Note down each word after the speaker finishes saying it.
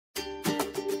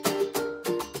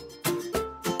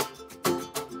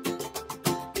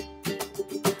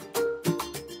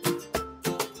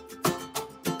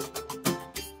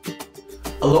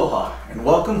Aloha and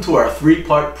welcome to our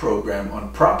three-part program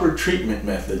on proper treatment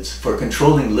methods for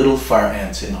controlling little fire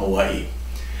ants in Hawaii.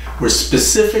 We're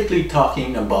specifically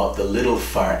talking about the little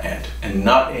fire ant and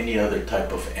not any other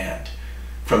type of ant.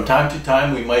 From time to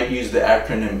time we might use the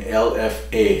acronym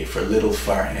LFA for little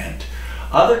fire ant.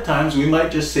 Other times we might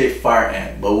just say fire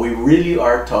ant, but we really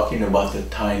are talking about the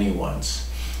tiny ones.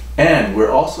 And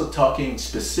we're also talking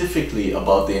specifically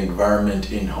about the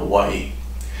environment in Hawaii.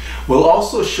 We'll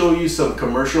also show you some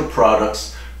commercial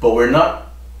products, but we're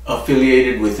not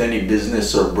affiliated with any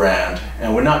business or brand,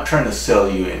 and we're not trying to sell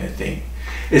you anything.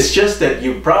 It's just that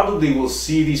you probably will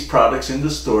see these products in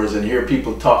the stores and hear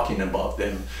people talking about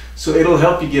them, so it'll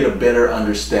help you get a better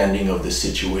understanding of the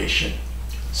situation.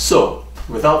 So,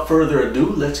 without further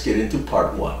ado, let's get into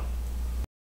part one.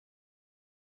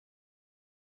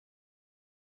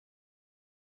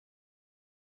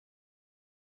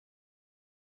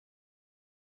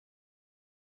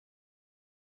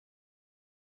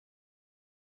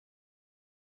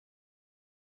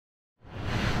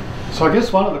 So I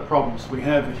guess one of the problems we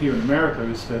have here in America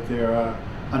is that there are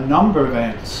a number of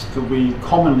ants that we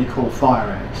commonly call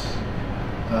fire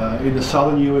ants. In the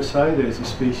southern USA there's a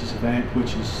species of ant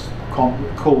which is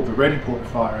called the red imported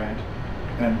fire ant,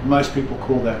 and most people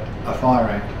call that a fire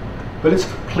ant. But it's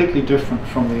completely different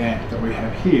from the ant that we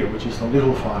have here, which is the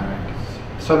little fire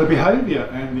ant. So the behaviour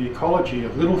and the ecology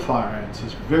of little fire ants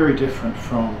is very different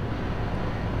from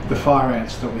the fire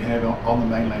ants that we have on the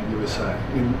mainland USA.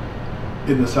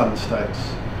 In the southern states.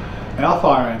 Our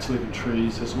fire ants live in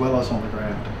trees as well as on the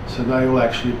ground, so they will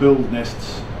actually build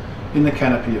nests in the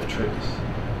canopy of trees,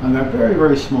 and they're very,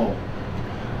 very small.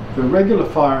 The regular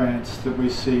fire ants that we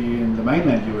see in the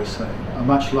mainland USA are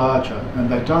much larger, and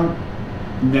they don't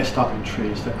nest up in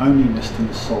trees, they only nest in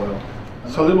the soil.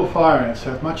 So little fire ants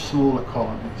have much smaller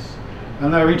colonies,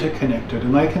 and they're interconnected,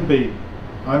 and they can be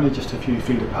only just a few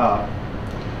feet apart.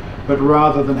 But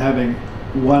rather than having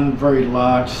one very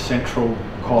large central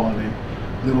colony,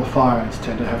 little fire ants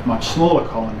tend to have much smaller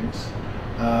colonies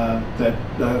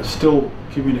that still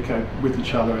communicate with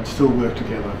each other and still work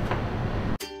together.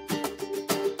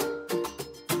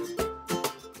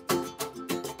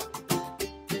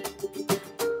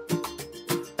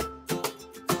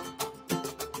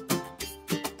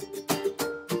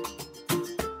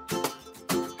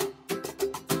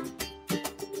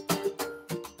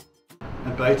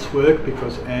 And baits work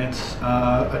because ants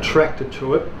are attracted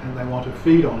to it and they want to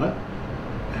feed on it,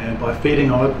 and by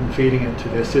feeding on it and feeding it to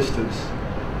their sisters,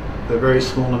 the very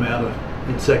small amount of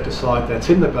insecticide that's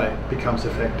in the bait becomes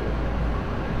effective.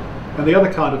 And the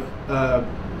other kind of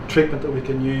treatment that we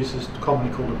can use is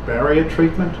commonly called a barrier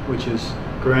treatment, which is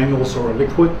granules or a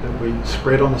liquid that we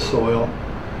spread on the soil,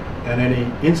 and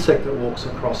any insect that walks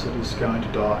across it is going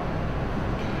to die.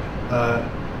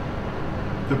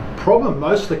 The problem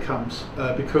mostly comes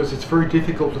because it's very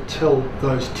difficult to tell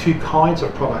those two kinds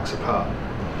of products apart.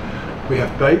 We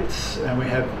have baits and we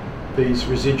have these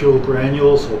residual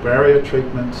granules or barrier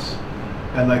treatments,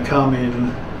 and they come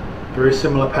in very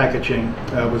similar packaging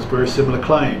with very similar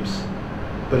claims,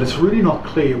 but it's really not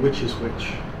clear which is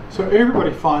which. So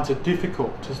everybody finds it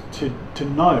difficult to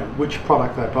know which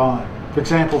product they're buying. For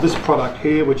example, this product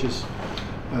here, which is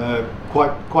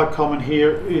quite common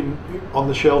here on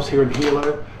the shelves here in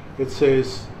Hilo. It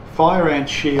says Fire Ant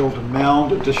Shield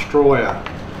Mound Destroyer.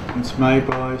 It's made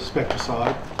by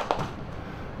Spectracide.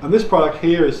 And this product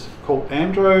here is called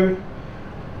Andro.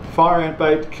 Fire ant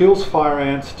bait kills fire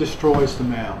ants, destroys the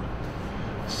mound.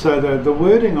 So the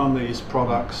wording on these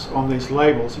products, on these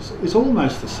labels, is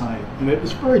almost the same, and it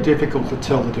is very difficult to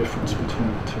tell the difference between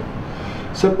the two.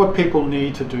 So what people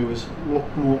need to do is look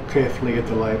more carefully at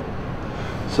the label.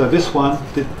 So this one,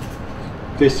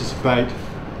 this is bait,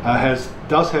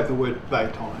 does have the word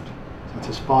bait on it. So it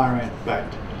says fire ant bait,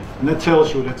 and that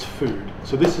tells you that's food.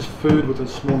 So this is food with a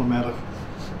small amount of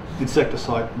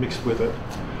insecticide mixed with it.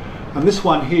 And this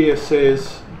one here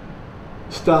says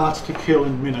starts to kill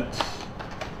in minutes.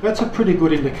 That's a pretty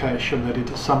good indication that it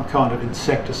is some kind of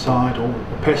insecticide or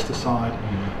a pesticide,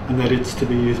 and that it's to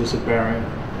be used as a barrier.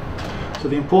 So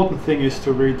the important thing is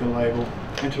to read the label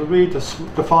and to read the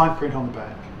fine print on the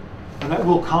back. And that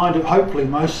will kind of, hopefully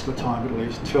most of the time at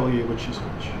least, tell you which is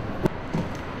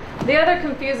which. The other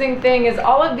confusing thing is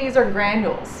all of these are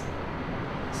granules.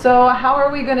 So how are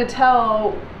we going to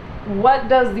tell what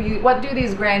do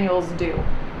these granules do?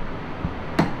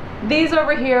 These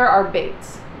over here are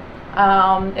baits.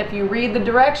 If you read the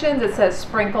directions, it says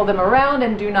sprinkle them around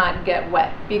and do not get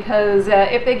wet, because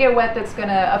if they get wet, that's going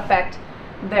to affect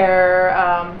they're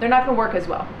not going to work as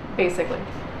well, basically.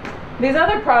 These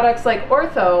other products like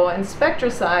Ortho and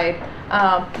Spectracide,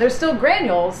 they're still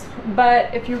granules,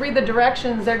 but if you read the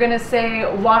directions, they're going to say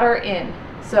water in.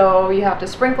 So you have to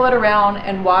sprinkle it around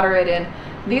and water it in.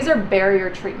 These are barrier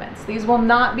treatments. These will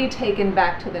not be taken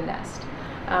back to the nest.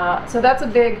 So that's a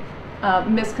big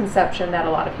misconception that a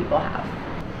lot of people have.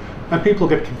 And people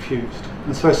get confused.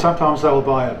 And so sometimes they'll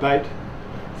buy a bait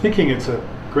thinking it's a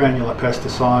granular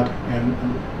pesticide, and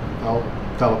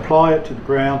they'll apply it to the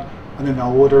ground and then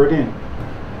they'll water it in.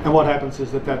 And what happens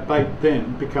is that bait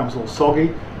then becomes all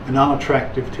soggy and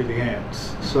unattractive to the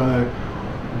ants. So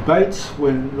baits,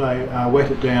 when they are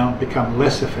wetted down, become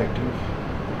less effective,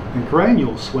 and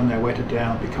granules, when they're wetted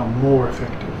down, become more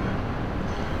effective.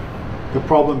 The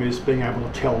problem is being able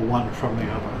to tell one from the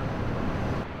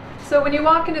other. So when you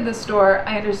walk into the store,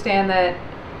 I understand that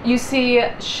you see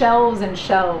shelves and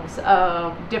shelves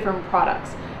of different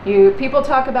products. People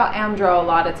talk about Amdro a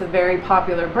lot. It's a very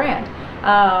popular brand.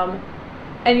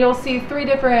 And you'll see 3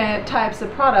 different types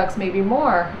of products, maybe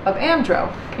more, of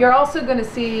Amdro. You're also going to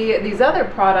see these other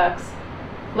products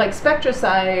like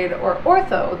Spectracide or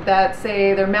Ortho that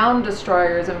say they're mound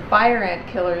destroyers and fire ant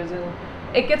killers, and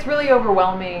it gets really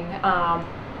overwhelming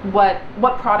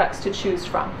what products to choose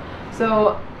from.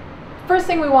 So first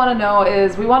thing we want to know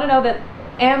is that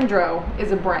Amdro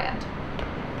is a brand.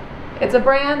 It's a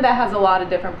brand that has a lot of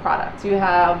different products. You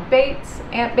have baits,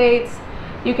 ant baits,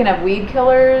 you can have weed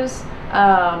killers,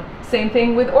 same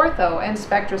thing with Ortho and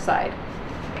Spectracide.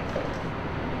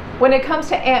 When it comes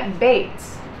to ant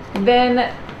baits,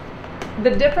 then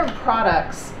the different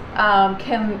products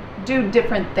can do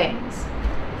different things.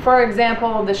 For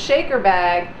example, the shaker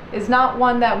bag is not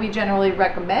one that we generally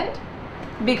recommend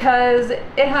because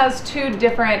it has 2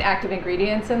 different active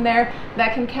ingredients in there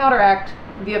that can counteract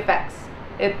the effects.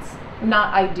 It's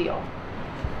not ideal.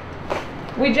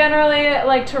 We generally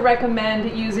like to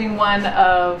recommend using one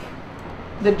of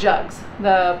the jugs,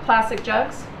 the plastic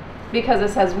jugs, because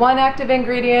this has 1 active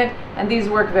ingredient and these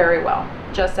work very well,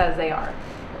 just as they are.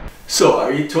 So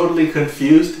are you totally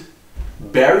confused?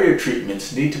 Barrier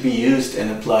treatments need to be used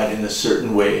and applied in a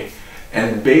certain way,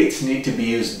 and baits need to be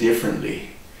used differently.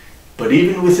 But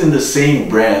even within the same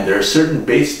brand, there are certain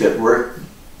baits that work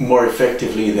more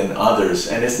effectively than others,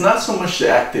 and it's not so much the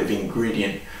active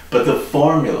ingredient, but the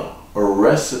formula or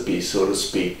recipe, so to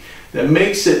speak, that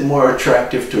makes it more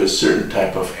attractive to a certain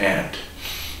type of ant.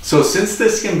 So since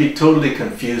this can be totally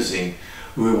confusing,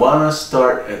 we want to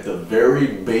start at the very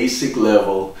basic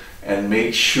level and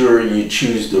make sure you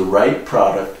choose the right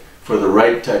product for the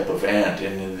right type of ant.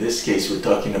 And in this case, we're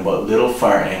talking about little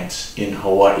fire ants in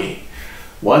Hawaii.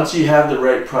 Once you have the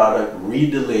right product,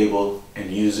 read the label and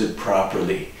use it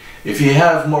properly. If you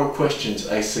have more questions,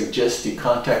 I suggest you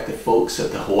contact the folks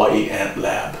at the Hawaii Ant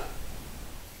Lab.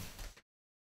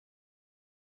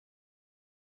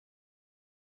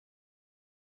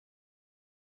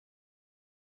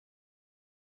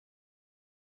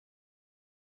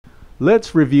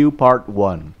 Let's review part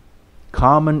 1.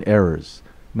 Common errors.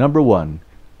 Number 1.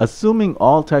 Assuming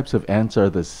all types of ants are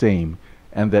the same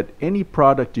and that any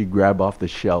product you grab off the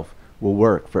shelf will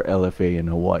work for LFA in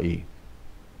Hawaii.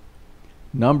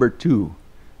 Number 2.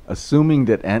 Assuming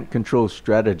that ant control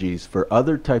strategies for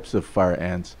other types of fire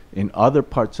ants in other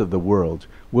parts of the world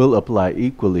will apply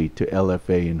equally to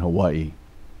LFA in Hawaii.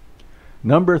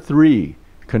 Number 3.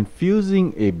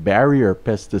 Confusing a barrier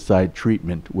pesticide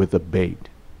treatment with a bait.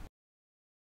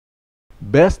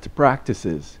 Best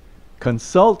practices.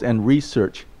 Consult and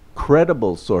research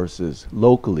credible sources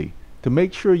locally to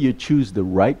make sure you choose the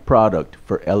right product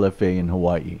for LFA in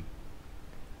Hawaii.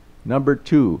 Number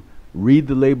 2. Read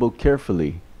the label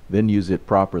carefully, then use it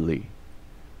properly.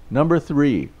 Number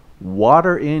 3.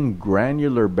 Water in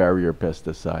granular barrier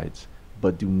pesticides,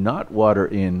 but do not water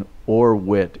in or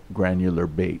wet granular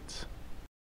baits.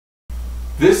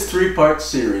 This 3-part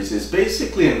series is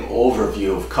basically an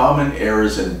overview of common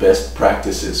errors and best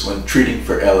practices when treating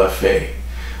for LFA.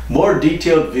 More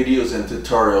detailed videos and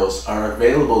tutorials are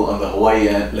available on the Hawaii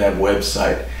Ant Lab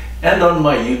website and on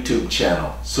my YouTube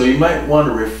channel, so you might want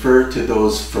to refer to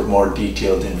those for more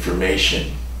detailed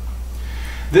information.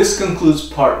 This concludes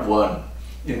part 1.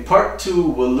 In part 2,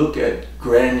 we'll look at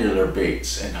granular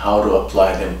baits and how to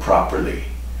apply them properly.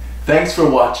 Thanks for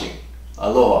watching.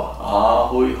 Aloha, a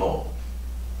hui ho.